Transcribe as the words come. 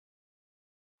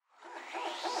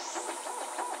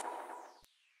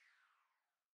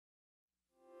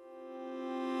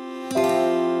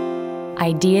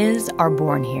Ideas are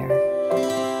born here.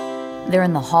 They're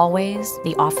in the hallways,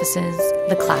 the offices,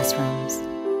 the classrooms.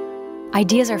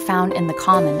 Ideas are found in the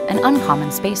common and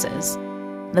uncommon spaces,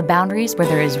 the boundaries where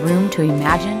there is room to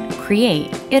imagine,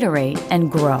 create, iterate,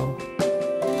 and grow.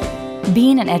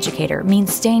 Being an educator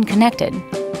means staying connected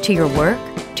to your work,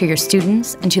 to your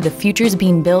students, and to the futures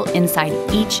being built inside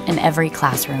each and every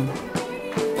classroom.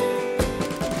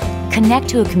 Connect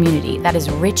to a community that is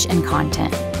rich in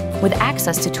content, with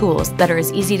access to tools that are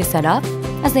as easy to set up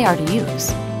as they are to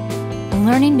use.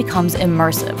 Learning becomes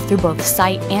immersive through both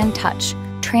sight and touch,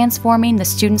 transforming the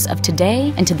students of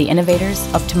today into the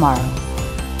innovators of tomorrow.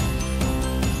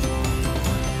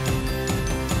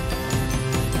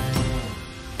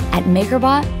 At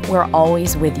MakerBot, we're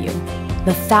always with you.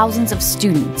 The thousands of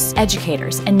students,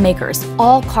 educators, and makers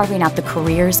all carving out the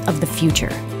careers of the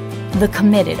future. The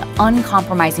committed,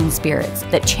 uncompromising spirits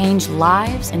that change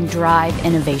lives and drive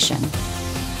innovation.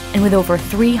 And with over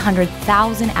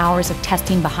 300,000 hours of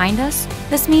testing behind us,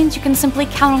 this means you can simply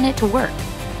count on it to work.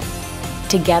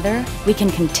 Together, we can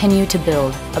continue to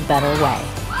build a better way.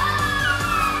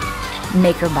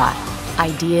 MakerBot,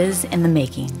 ideas in the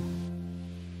making.